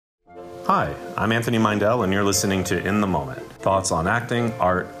Hi, I'm Anthony Mindell, and you're listening to In the Moment, thoughts on acting,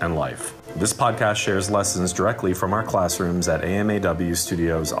 art, and life. This podcast shares lessons directly from our classrooms at AMAW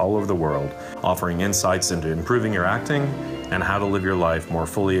studios all over the world, offering insights into improving your acting and how to live your life more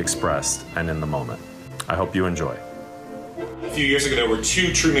fully expressed and in the moment. I hope you enjoy. A few years ago, there were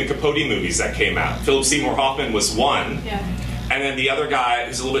 2 Truman Capote movies that came out. Philip Seymour Hoffman was one. Yeah. And then the other guy,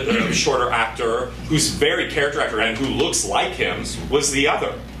 who's a little bit of a shorter actor, who's very character actor and who looks like him, was the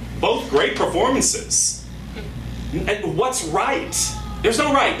other. Both great performances. And what's right? There's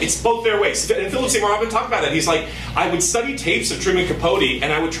no right. It's both their ways. And Philip Seymour Hoffman talked about that. He's like, I would study tapes of Truman Capote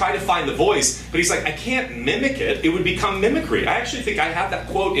and I would try to find the voice, but he's like, I can't mimic it. It would become mimicry. I actually think I have that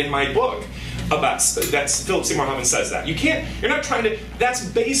quote in my book about that's Philip Seymour Hoffman says that. You're not trying to, that's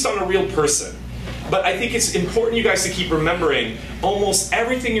based on a real person. But I think it's important, you guys, to keep remembering almost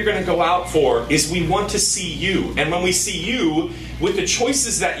everything you're going to go out for is we want to see you. And when we see you, with the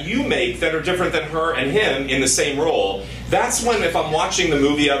choices that you make that are different than her and him in the same role, that's when, if I'm watching the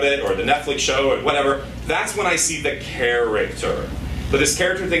movie of it or the Netflix show or whatever, that's when I see the character. But this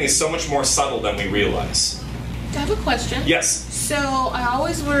character thing is so much more subtle than we realize. I have a question. Yes. So I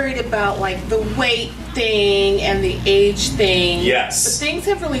always worried about like the weight thing and the age thing. Yes. But things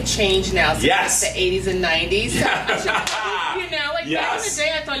have really changed now since yes. like the 80s and 90s. So like yes. back in the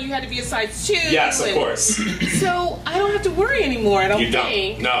day I thought you had to be a size 2. Yes, of course. So I don't have to worry anymore, I don't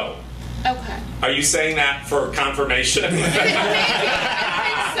think. You don't? No. Okay. Are you saying that for confirmation? Maybe.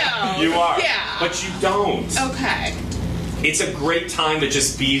 I think so. You are. Yeah. But you don't. Okay. It's a great time to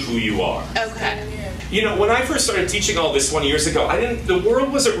just be who you are. Okay. You know, when I first started teaching all this 20 years ago, the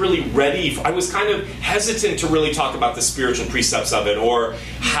world wasn't really ready. I was kind of hesitant to really talk about the spiritual precepts of it or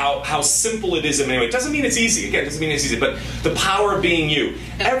how simple it is in many ways. It doesn't mean it's easy. Again, it doesn't mean it's easy, but the power of being you.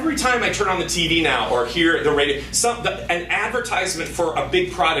 Every time I turn on the TV now or hear the radio, an advertisement for a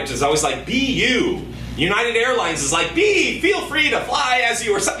big product is always like, be you. United Airlines is like, feel free to fly as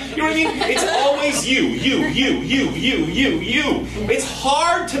you or something. You know what I mean? It's always you. It's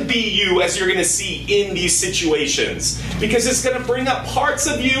hard to be you, as you're going to see in these situations, because it's going to bring up parts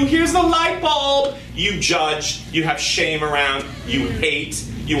of you. Here's the light bulb. You judge. You have shame around. You hate.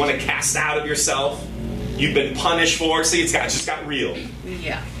 You want to cast out of yourself. You've been punished for. See, it just got real.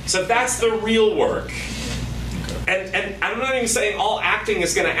 Yeah. So that's the real work. And I'm not even saying all acting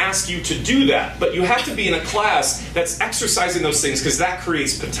is going to ask you to do that, but you have to be in a class that's exercising those things because that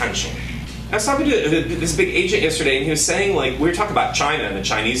creates potential. I was talking to this big agent yesterday, and he was saying, like, we were talking about China and the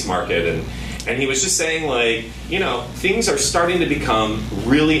Chinese market, and he was just saying, like, you know, things are starting to become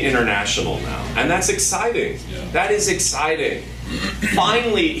really international now, and that's exciting. Yeah. That is exciting.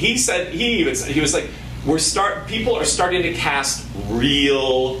 Finally, he said, he was like, people are starting to cast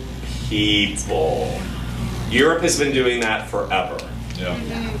real people. Europe has been doing that forever. Yeah.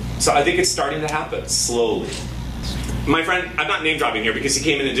 So I think it's starting to happen, slowly. My friend, I'm not name dropping here because he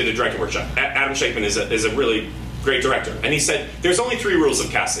came in and did a director workshop. Adam Shakeman is a really great director. And he said, there's only 3 rules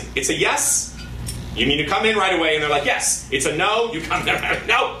of casting. It's a yes, you mean to come in right away and they're like, yes. It's a no, you come there,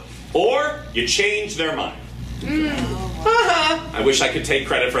 no. Or you change their mind. I wish I could take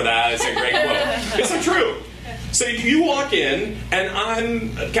credit for that. It's a great quote. It's so true. So you walk in, and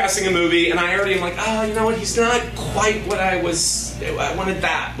I'm casting a movie, and I already am like, oh, you know what, he's not quite what I wanted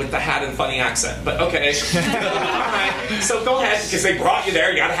that, with the hat and funny accent. But okay, all right, so go ahead, because they brought you there,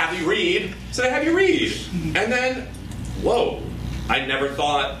 you gotta have you read. So they have you read. And then, whoa, I never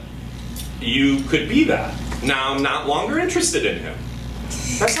thought you could be that. Now I'm not longer interested in him.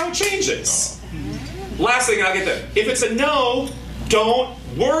 That's how it changes. Last thing I'll get there. If it's a no, don't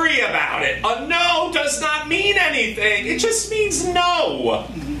worry about it. A no does not mean anything. It just means no.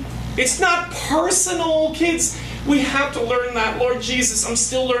 It's not personal, kids. We have to learn that. Lord Jesus, I'm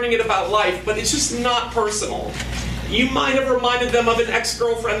still learning it about life, but it's just not personal. You might have reminded them of an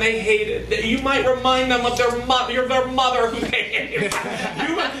ex-girlfriend they hated. You might remind them of their mother who they hated.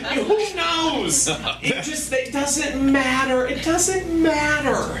 Who knows? It doesn't matter. It doesn't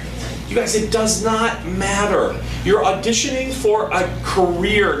matter. You guys, it does not matter. You're auditioning for a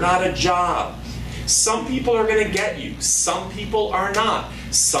career, not a job. Some people are going to get you. Some people are not.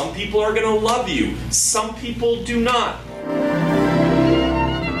 Some people are going to love you. Some people do not.